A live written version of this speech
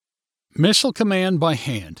Missile Command by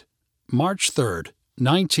Hand, March 3rd,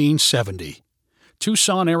 1970.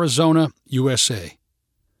 Tucson, Arizona, USA.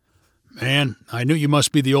 "Man, I knew you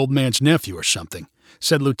must be the old man's nephew or something,"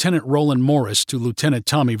 said Lieutenant Roland Morris to Lieutenant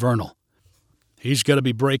Tommy Vernal. "He's got to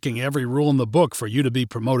be breaking every rule in the book for you to be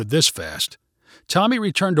promoted this fast." Tommy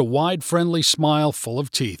returned a wide, friendly smile full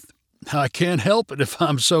of teeth. "I can't help it if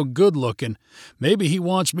I'm so good-looking. Maybe he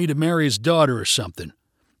wants me to marry his daughter or something."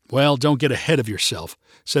 "Well, don't get ahead of yourself,"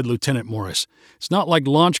 said Lieutenant Morris. "It's not like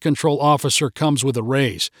Launch Control Officer comes with a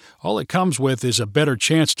raise. All it comes with is a better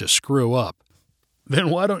chance to screw up." "Then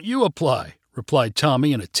why don't you apply?" replied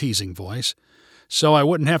Tommy in a teasing voice. "So I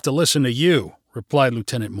wouldn't have to listen to you," replied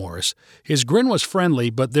Lieutenant Morris. His grin was friendly,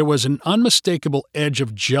 but there was an unmistakable edge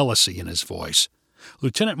of jealousy in his voice.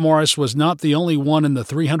 Lieutenant Morris was not the only one in the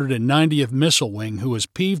 390th Missile Wing who was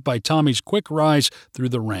peeved by Tommy's quick rise through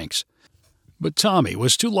the ranks. But Tommy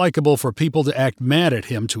was too likable for people to act mad at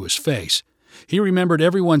him to his face. He remembered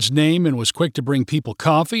everyone's name and was quick to bring people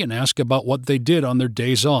coffee and ask about what they did on their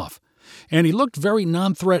days off. And he looked very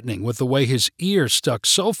non-threatening with the way his ears stuck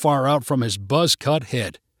so far out from his buzz-cut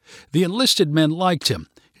head. The enlisted men liked him,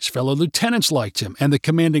 his fellow lieutenants liked him, and the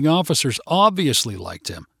commanding officers obviously liked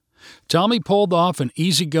him. Tommy pulled off an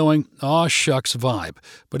easygoing, aw-shucks vibe,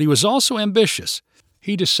 but he was also ambitious.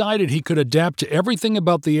 He decided he could adapt to everything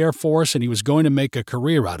about the Air Force and he was going to make a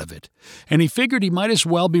career out of it. And he figured he might as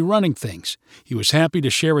well be running things. He was happy to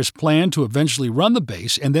share his plan to eventually run the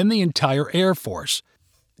base and then the entire Air Force.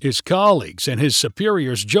 His colleagues and his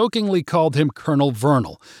superiors jokingly called him Colonel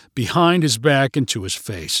Vernal, behind his back and to his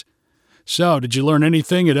face. "So, did you learn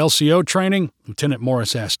anything at LCO training?" Lieutenant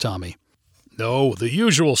Morris asked Tommy. "No, the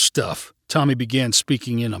usual stuff." Tommy began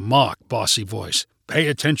speaking in a mock, bossy voice. "Pay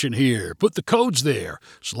attention here. Put the codes there.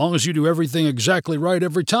 As long as you do everything exactly right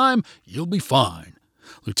every time, you'll be fine."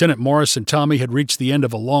 Lieutenant Morris and Tommy had reached the end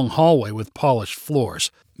of a long hallway with polished floors.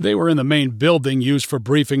 They were in the main building used for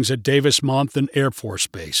briefings at Davis-Monthan Air Force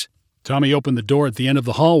Base. Tommy opened the door at the end of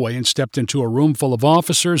the hallway and stepped into a room full of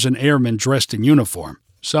officers and airmen dressed in uniform.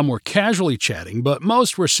 Some were casually chatting, but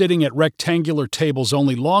most were sitting at rectangular tables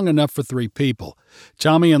only long enough for 3 people.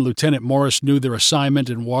 Tommy and Lieutenant Morris knew their assignment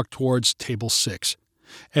and walked towards Table 6.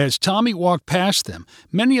 As Tommy walked past them,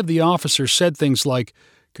 many of the officers said things like,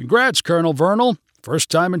 "Congrats, Colonel Vernal. First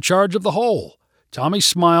time in charge of the whole." Tommy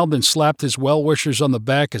smiled and slapped his well-wishers on the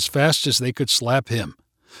back as fast as they could slap him.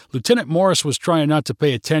 Lieutenant Morris was trying not to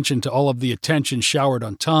pay attention to all of the attention showered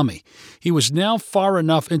on Tommy. He was now far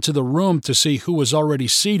enough into the room to see who was already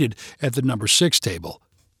seated at the number 6 table.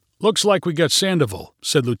 "Looks like we got Sandoval,"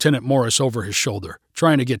 said Lieutenant Morris over his shoulder,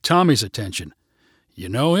 trying to get Tommy's attention. "You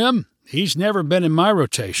know him? He's never been in my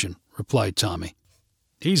rotation," replied Tommy.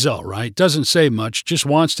 "He's all right, doesn't say much, just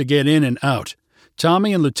wants to get in and out."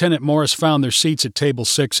 Tommy and Lieutenant Morris found their seats at Table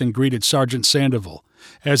 6 and greeted Sergeant Sandoval.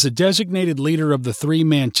 As the designated leader of the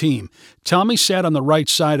 3-man team, Tommy sat on the right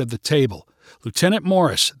side of the table. Lieutenant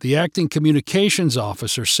Morris, the acting communications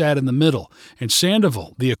officer, sat in the middle, and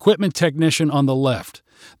Sandoval, the equipment technician, on the left.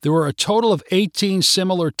 There were a total of 18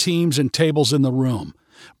 similar teams and tables in the room.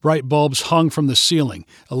 Bright bulbs hung from the ceiling,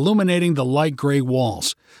 illuminating the light gray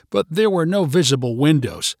walls, but there were no visible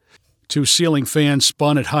windows. 2 ceiling fans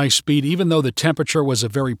spun at high speed even though the temperature was a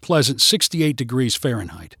very pleasant 68 degrees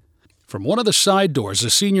Fahrenheit. From one of the side doors, a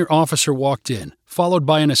senior officer walked in, followed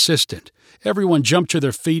by an assistant. Everyone jumped to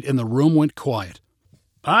their feet and the room went quiet.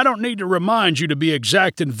 "I don't need to remind you to be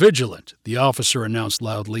exact and vigilant," the officer announced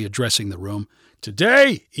loudly, addressing the room.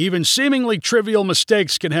 "Today, even seemingly trivial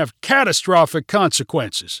mistakes can have catastrophic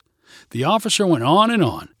consequences." The officer went on and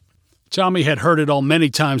on. Tommy had heard it all many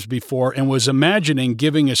times before and was imagining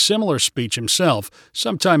giving a similar speech himself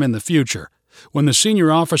sometime in the future. When the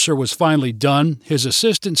senior officer was finally done, his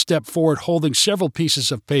assistant stepped forward holding several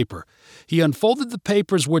pieces of paper. He unfolded the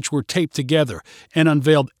papers, which were taped together, and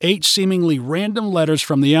unveiled 8 seemingly random letters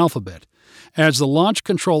from the alphabet. As the launch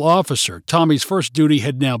control officer, Tommy's first duty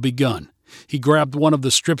had now begun. He grabbed one of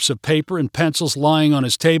the strips of paper and pencils lying on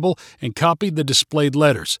his table and copied the displayed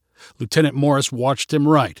letters. Lieutenant Morris watched him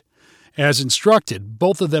write. As instructed,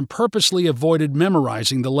 both of them purposely avoided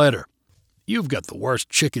memorizing the letter. "You've got the worst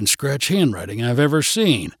chicken-scratch handwriting I've ever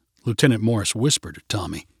seen," Lieutenant Morris whispered to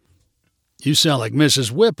Tommy. "You sound like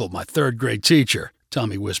Mrs. Whipple, my 3rd-grade teacher,"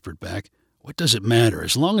 Tommy whispered back. "What does it matter,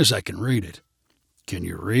 as long as I can read it?" "Can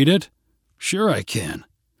you read it?" "Sure I can."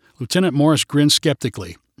 Lieutenant Morris grinned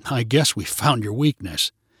skeptically. "I guess we found your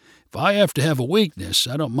weakness." "If I have to have a weakness,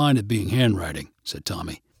 I don't mind it being handwriting," said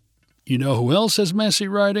Tommy. "You know who else has messy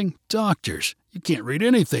writing? Doctors. You can't read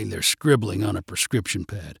anything they're scribbling on a prescription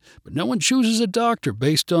pad, but no one chooses a doctor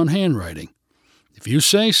based on handwriting." "If you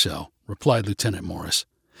say so," replied Lieutenant Morris.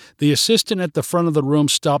 The assistant at the front of the room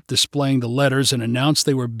stopped displaying the letters and announced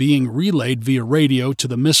they were being relayed via radio to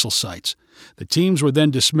the missile sites. The teams were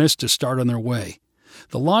then dismissed to start on their way.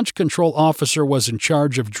 The launch control officer was in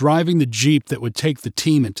charge of driving the jeep that would take the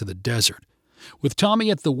team into the desert. With Tommy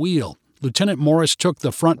at the wheel, Lieutenant Morris took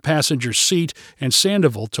the front passenger seat and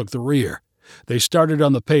Sandoval took the rear. They started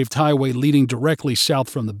on the paved highway leading directly south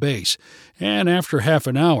from the base, and after half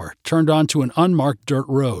an hour, turned onto an unmarked dirt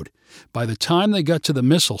road. By the time they got to the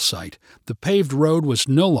missile site, the paved road was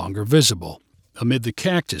no longer visible. Amid the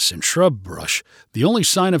cactus and shrub brush, the only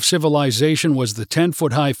sign of civilization was the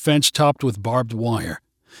 10-foot-high fence topped with barbed wire.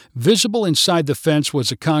 Visible inside the fence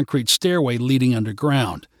was a concrete stairway leading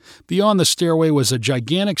underground. Beyond the stairway was a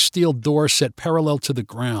gigantic steel door set parallel to the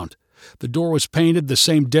ground. The door was painted the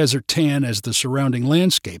same desert tan as the surrounding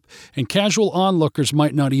landscape, and casual onlookers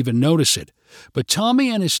might not even notice it. But Tommy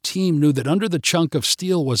and his team knew that under the chunk of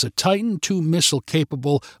steel was a Titan II missile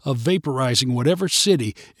capable of vaporizing whatever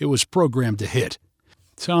city it was programmed to hit.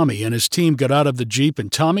 Tommy and his team got out of the Jeep,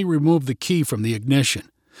 and Tommy removed the key from the ignition.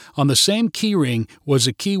 On the same key ring was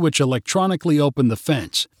a key which electronically opened the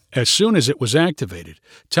fence. As soon as it was activated,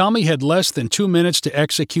 Tommy had less than 2 minutes to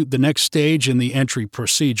execute the next stage in the entry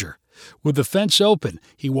procedure. With the fence open,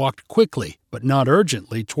 he walked quickly, but not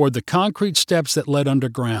urgently, toward the concrete steps that led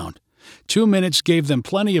underground. 2 minutes gave them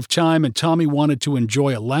plenty of time, and Tommy wanted to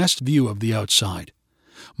enjoy a last view of the outside.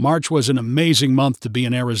 March was an amazing month to be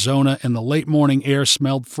in Arizona, and the late morning air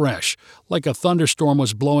smelled fresh, like a thunderstorm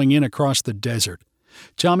was blowing in across the desert.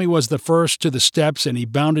 Tommy was the first to the steps, and he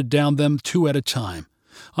bounded down them 2 at a time.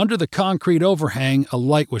 Under the concrete overhang, a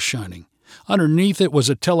light was shining. Underneath it was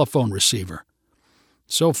a telephone receiver.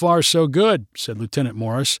 "So far, so good," said Lieutenant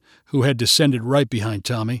Morris, who had descended right behind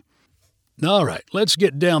Tommy. "All right, let's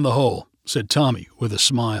get down the hole," said Tommy with a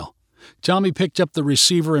smile. Tommy picked up the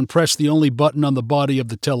receiver and pressed the only button on the body of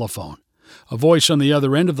the telephone. A voice on the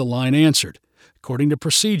other end of the line answered. According to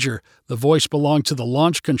procedure, the voice belonged to the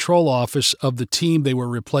launch control office of the team they were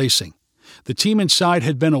replacing. The team inside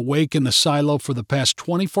had been awake in the silo for the past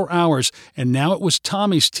 24 hours, and now it was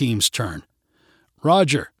Tommy's team's turn.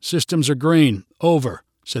 "Roger, systems are green. Over,"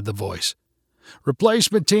 said the voice.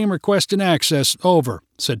 "Replacement team requesting access. Over,"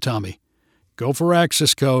 said Tommy. "Go for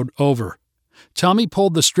access code. Over." Tommy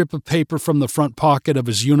pulled the strip of paper from the front pocket of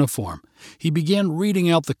his uniform. He began reading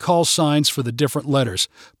out the call signs for the different letters,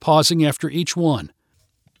 pausing after each one.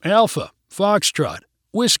 Alpha, Foxtrot,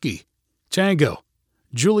 Whiskey, Tango,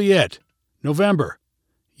 Juliet, November,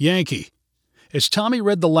 Yankee. As Tommy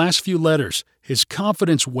read the last few letters, his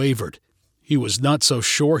confidence wavered. He was not so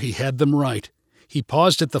sure he had them right. He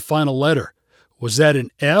paused at the final letter. Was that an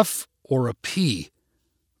F or a P?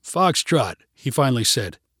 "Foxtrot," he finally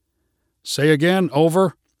said. "Say again,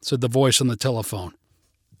 over," said the voice on the telephone.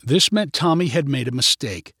 This meant Tommy had made a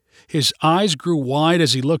mistake. His eyes grew wide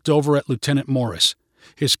as he looked over at Lieutenant Morris.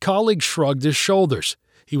 His colleague shrugged his shoulders.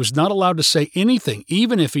 He was not allowed to say anything,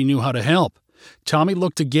 even if he knew how to help. Tommy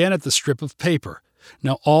looked again at the strip of paper.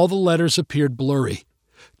 Now all the letters appeared blurry.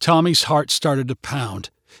 Tommy's heart started to pound.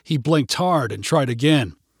 He blinked hard and tried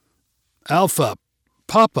again. Alpha,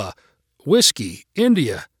 Papa, Whiskey,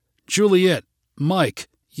 India, Juliet, Mike,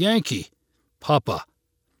 Yankee, Papa.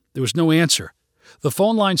 There was no answer. The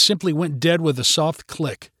phone line simply went dead with a soft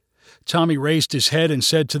click. Tommy raised his head and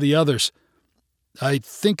said to the others, "I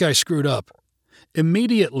think I screwed up."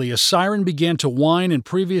 Immediately, a siren began to whine and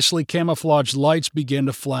previously camouflaged lights began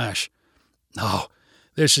to flash. "Oh,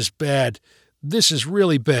 this is bad. This is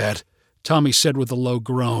really bad," Tommy said with a low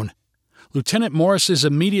groan. Lieutenant Morris's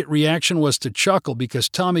immediate reaction was to chuckle because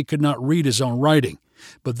Tommy could not read his own writing.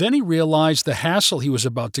 But then he realized the hassle he was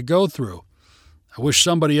about to go through. "I wish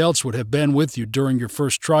somebody else would have been with you during your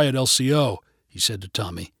first try at LCO," he said to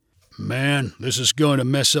Tommy. "Man, this is going to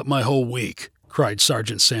mess up my whole week," cried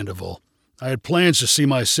Sergeant Sandoval. "I had plans to see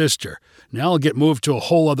my sister. Now I'll get moved to a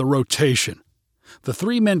whole other rotation." The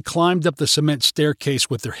 3 men climbed up the cement staircase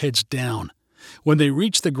with their heads down. When they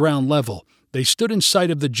reached the ground level, they stood in sight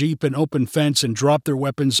of the Jeep and open fence and dropped their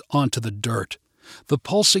weapons onto the dirt. The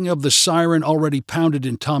pulsing of the siren already pounded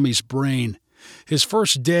in Tommy's brain. His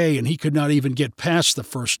first day, and he could not even get past the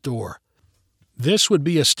first door. This would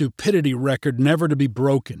be a stupidity record never to be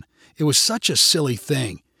broken. It was such a silly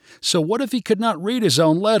thing. So what if he could not read his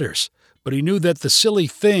own letters? But he knew that the silly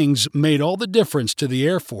things made all the difference to the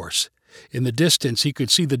Air Force. In the distance, he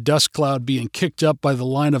could see the dust cloud being kicked up by the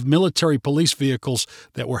line of military police vehicles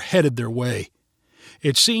that were headed their way.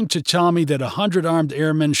 It seemed to Tommy that 100 armed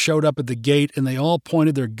airmen showed up at the gate and they all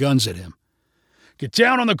pointed their guns at him. "Get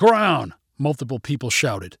down on the ground!" multiple people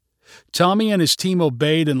shouted. Tommy and his team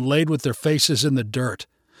obeyed and laid with their faces in the dirt.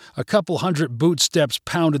 A couple hundred boot steps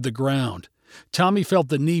pounded the ground. Tommy felt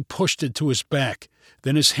the knee pushed into his back.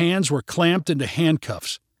 Then his hands were clamped into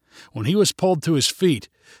handcuffs. When he was pulled to his feet,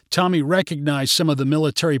 Tommy recognized some of the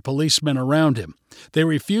military policemen around him. They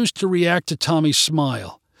refused to react to Tommy's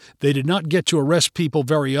smile. They did not get to arrest people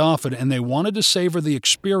very often, and they wanted to savor the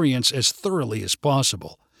experience as thoroughly as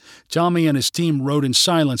possible. Tommy and his team rode in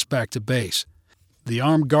silence back to base. The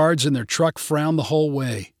armed guards in their truck frowned the whole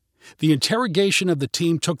way. The interrogation of the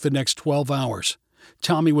team took the next 12 hours.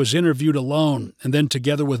 Tommy was interviewed alone, and then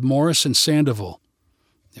together with Morris and Sandoval.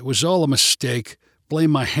 "It was all a mistake.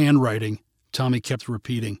 Blame my handwriting," Tommy kept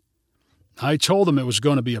repeating. "I told him it was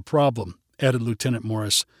going to be a problem," added Lieutenant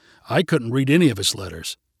Morris. "I couldn't read any of his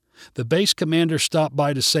letters." The base commander stopped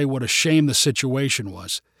by to say what a shame the situation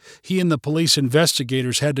was. He and the police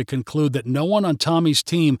investigators had to conclude that no one on Tommy's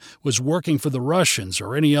team was working for the Russians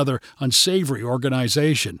or any other unsavory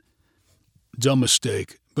organization. "Dumb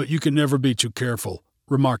mistake, but you can never be too careful,"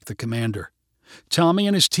 remarked the commander. Tommy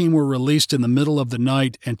and his team were released in the middle of the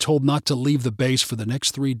night and told not to leave the base for the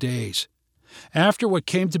next 3 days. After what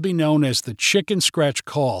came to be known as the chicken scratch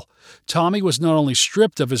call, Tommy was not only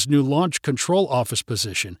stripped of his new launch control office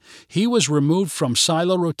position, he was removed from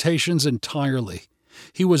silo rotations entirely.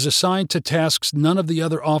 He was assigned to tasks none of the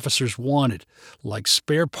other officers wanted, like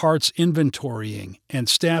spare parts inventorying and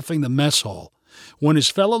staffing the mess hall. When his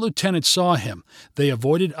fellow lieutenants saw him, they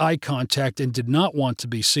avoided eye contact and did not want to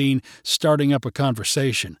be seen starting up a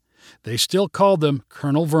conversation. They still called him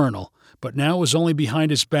Colonel Vernal, but now was only behind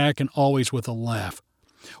his back and always with a laugh.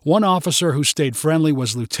 One officer who stayed friendly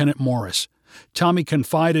was Lieutenant Morris. Tommy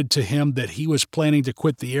confided to him that he was planning to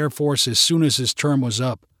quit the Air Force as soon as his term was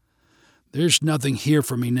up. "There's nothing here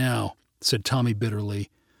for me now," said Tommy bitterly.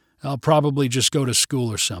 "I'll probably just go to school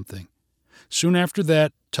or something." Soon after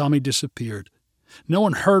that, Tommy disappeared. No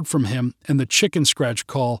one heard from him, and the chicken scratch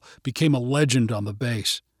call became a legend on the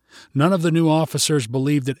base. None of the new officers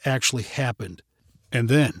believed it actually happened. And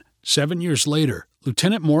then, 7 years later,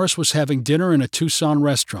 Lieutenant Morris was having dinner in a Tucson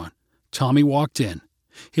restaurant. Tommy walked in.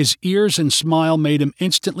 His ears and smile made him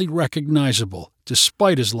instantly recognizable,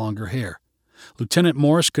 despite his longer hair. Lieutenant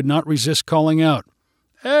Morris could not resist calling out,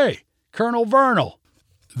 "Hey, Colonel Vernal!"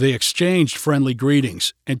 They exchanged friendly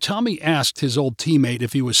greetings, and Tommy asked his old teammate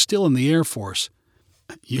if he was still in the Air Force.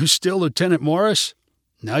 "You still Lieutenant Morris?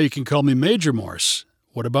 Now you can call me Major Morris.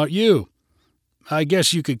 What about you?" "I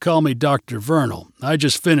guess you could call me Dr. Vernal. I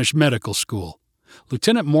just finished medical school."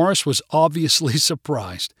 Lieutenant Morris was obviously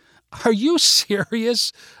surprised. "Are you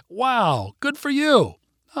serious? Wow, good for you.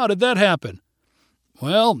 How did that happen?"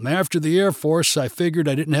 "Well, after the Air Force, I figured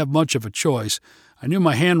I didn't have much of a choice. I knew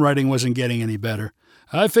my handwriting wasn't getting any better.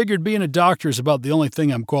 I figured being a doctor is about the only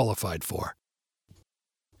thing I'm qualified for."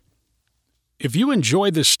 If you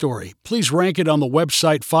enjoyed this story, please rank it on the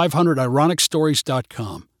website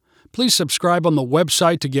 500ironicstories.com. Please subscribe on the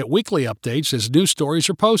website to get weekly updates as new stories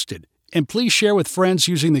are posted. And please share with friends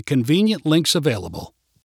using the convenient links available.